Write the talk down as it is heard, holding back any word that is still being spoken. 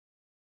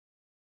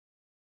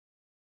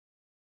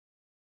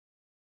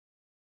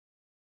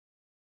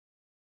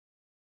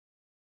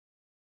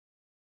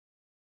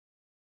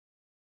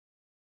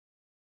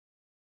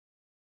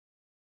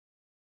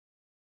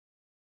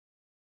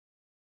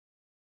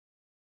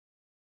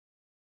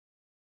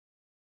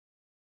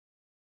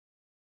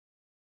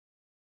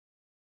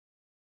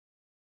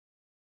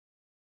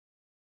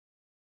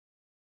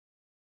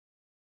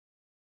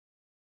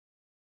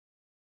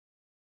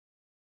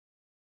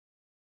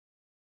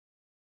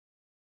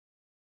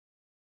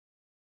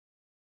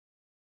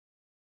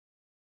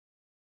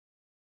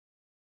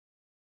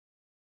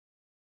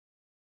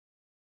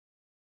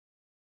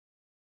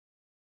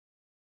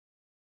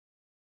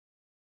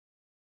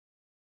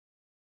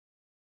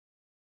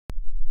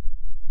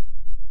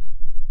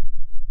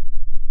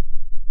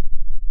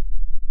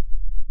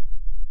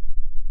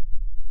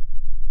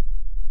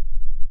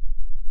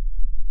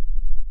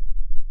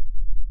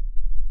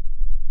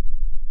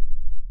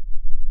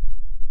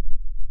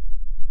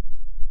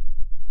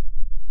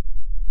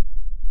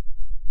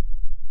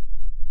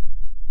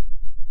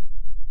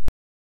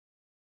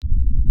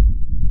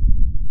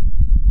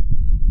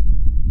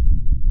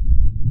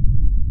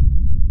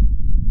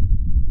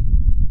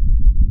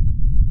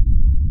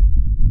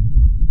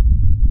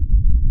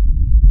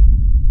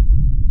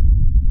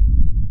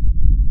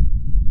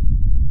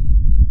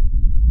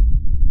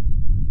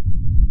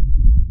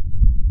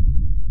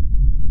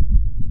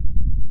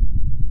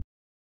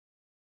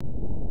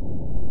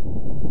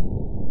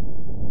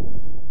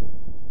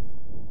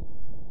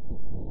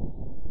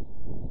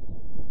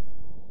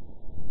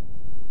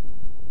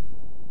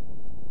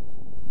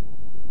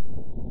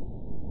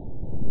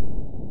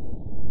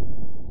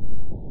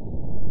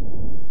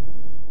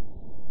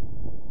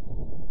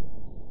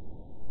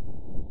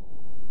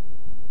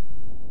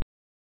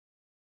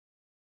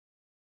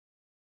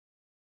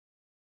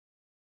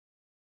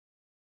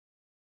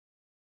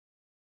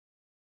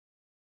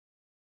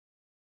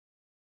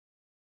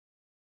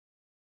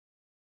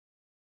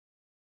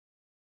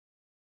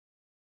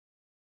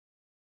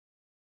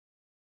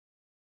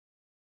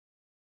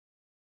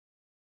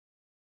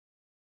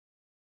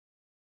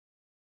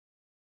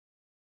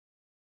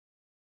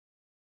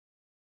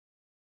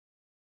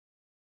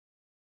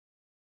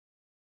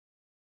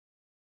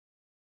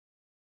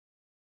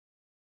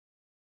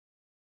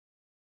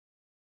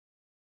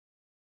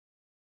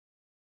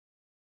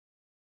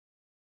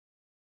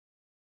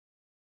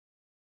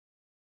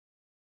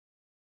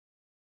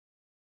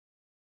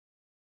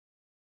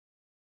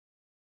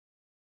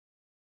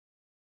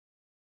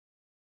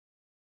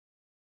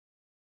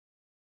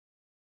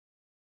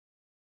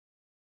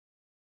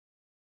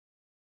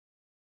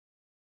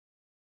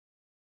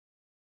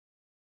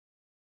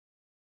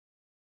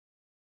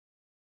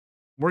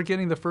We're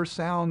getting the first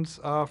sounds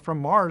from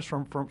Mars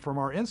from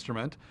our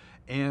instrument,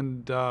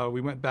 and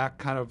we went back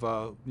kind of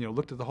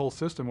looked at the whole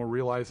system. We're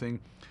realizing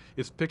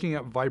it's picking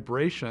up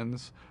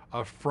vibrations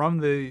from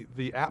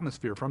the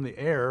atmosphere, from the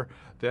air,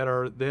 that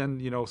are then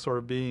sort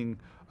of being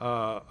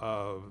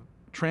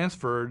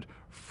transferred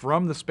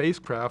from the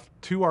spacecraft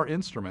to our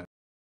instrument.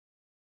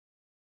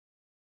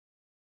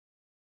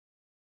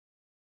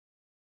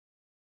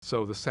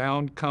 So the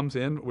sound comes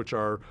in, which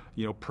are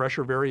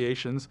pressure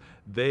variations.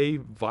 They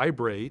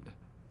vibrate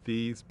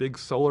these big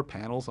solar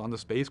panels on the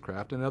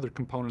spacecraft and other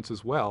components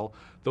as well.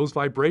 Those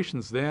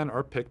vibrations then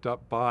are picked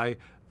up by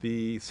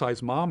the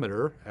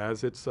seismometer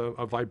as it's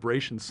a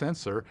vibration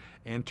sensor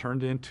and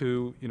turned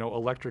into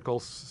electrical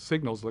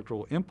signals,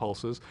 electrical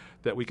impulses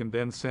that we can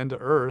then send to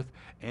Earth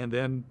and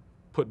then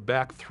put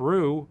back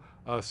through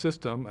a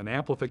system, an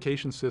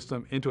amplification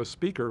system, into a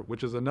speaker,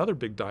 which is another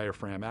big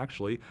diaphragm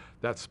actually.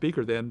 That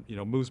speaker then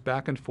moves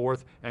back and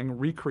forth and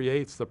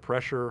recreates the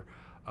pressure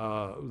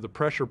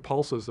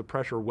pulses, the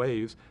pressure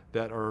waves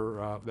that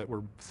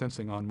we're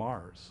sensing on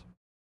Mars.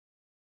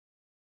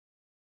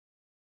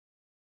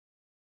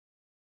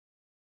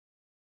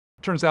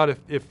 Turns out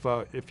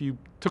if you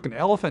took an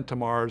elephant to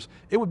Mars,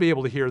 it would be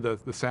able to hear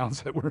the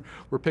sounds that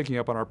we're picking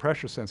up on our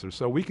pressure sensors.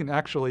 So we can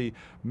actually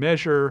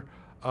measure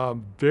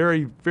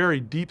very, very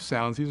deep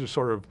sounds. These are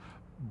sort of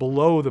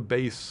below the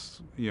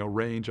bass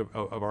range of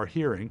our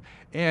hearing,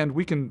 and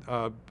we can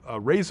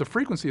raise the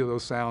frequency of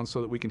those sounds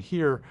so that we can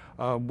hear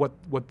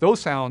what those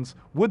sounds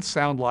would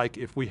sound like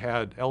if we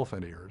had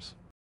elephant ears.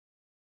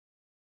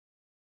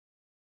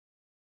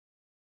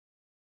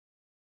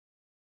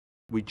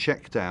 We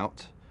checked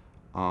out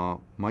our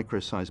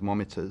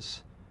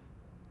microseismometers,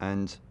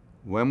 and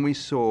when we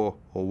saw,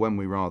 or when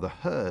we rather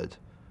heard,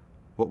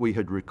 what we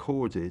had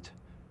recorded,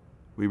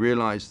 we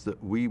realized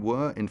that we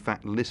were in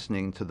fact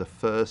listening to the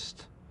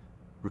first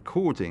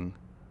recording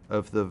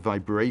of the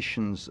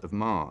vibrations of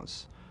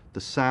Mars,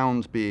 the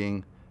sound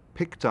being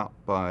picked up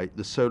by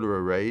the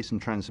solar arrays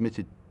and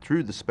transmitted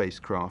through the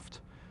spacecraft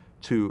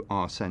to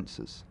our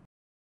sensors.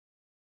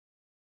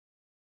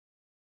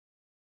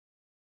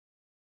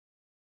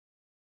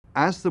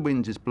 As the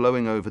wind is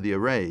blowing over the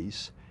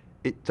arrays,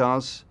 it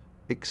does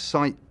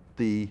excite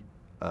the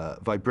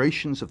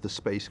vibrations of the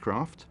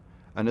spacecraft,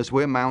 and as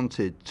we're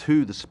mounted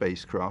to the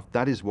spacecraft,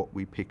 that is what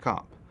we pick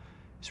up.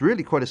 It's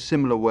really quite a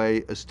similar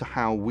way as to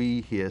how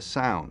we hear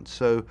sound.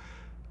 So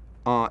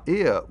our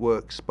ear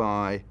works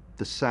by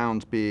the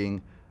sound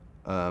being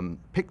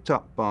picked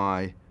up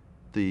by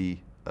the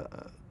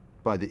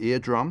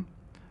eardrum,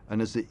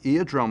 and as the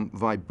eardrum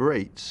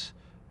vibrates,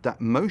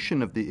 that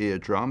motion of the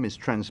eardrum is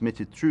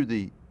transmitted through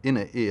the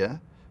inner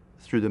ear,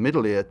 through the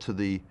middle ear to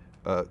the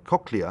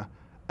cochlea,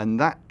 and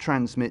that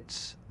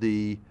transmits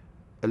the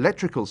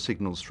electrical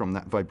signals from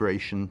that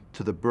vibration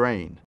to the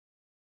brain.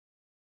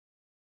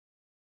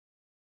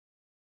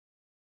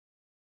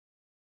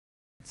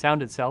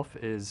 Sound itself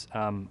is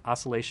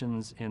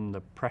oscillations in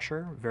the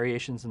pressure,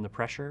 variations in the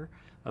pressure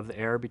of the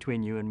air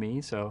between you and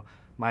me. So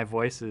my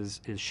voice is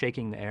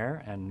shaking the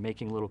air and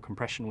making little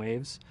compression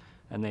waves,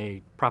 and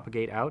they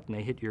propagate out and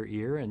they hit your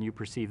ear, and you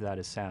perceive that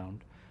as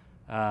sound.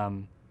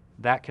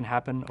 That can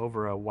happen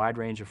over a wide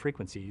range of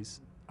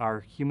frequencies.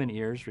 Our human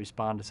ears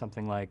respond to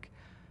something like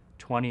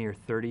 20 or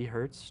 30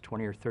 hertz,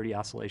 20 or 30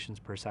 oscillations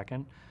per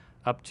second,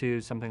 up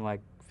to something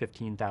like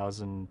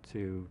 15,000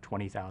 to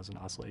 20,000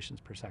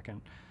 oscillations per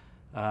second.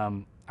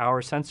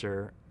 Our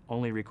sensor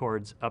only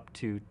records up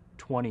to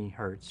 20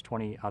 hertz,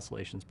 20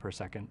 oscillations per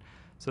second.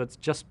 So it's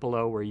just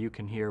below where you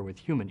can hear with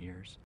human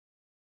ears.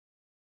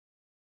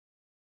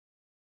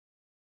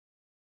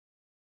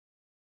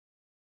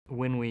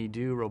 When we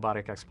do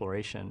robotic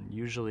exploration,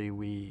 usually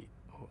we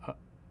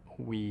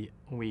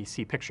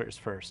see pictures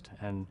first,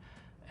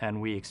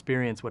 and we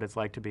experience what it's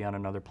like to be on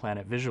another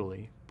planet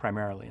visually,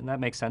 primarily. And that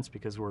makes sense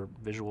because we're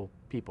visual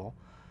people.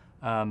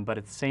 But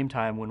at the same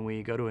time, when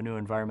we go to a new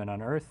environment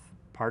on Earth,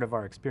 part of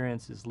our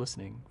experience is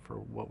listening for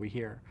what we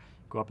hear.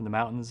 Go up in the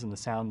mountains and the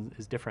sound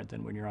is different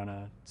than when you're on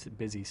a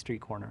busy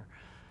street corner.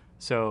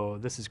 So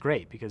this is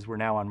great because we're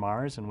now on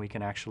Mars and we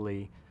can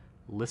actually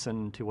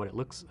listen to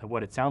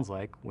what it sounds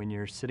like when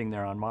you're sitting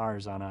there on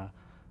Mars on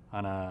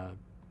a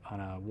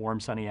warm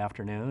sunny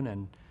afternoon,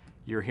 and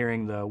you're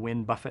hearing the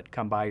wind buffet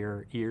come by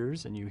your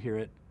ears, and you hear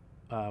it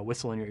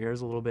whistle in your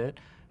ears a little bit,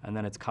 and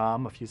then it's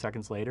calm a few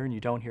seconds later and you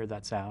don't hear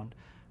that sound,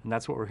 and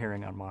that's what we're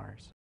hearing on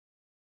Mars.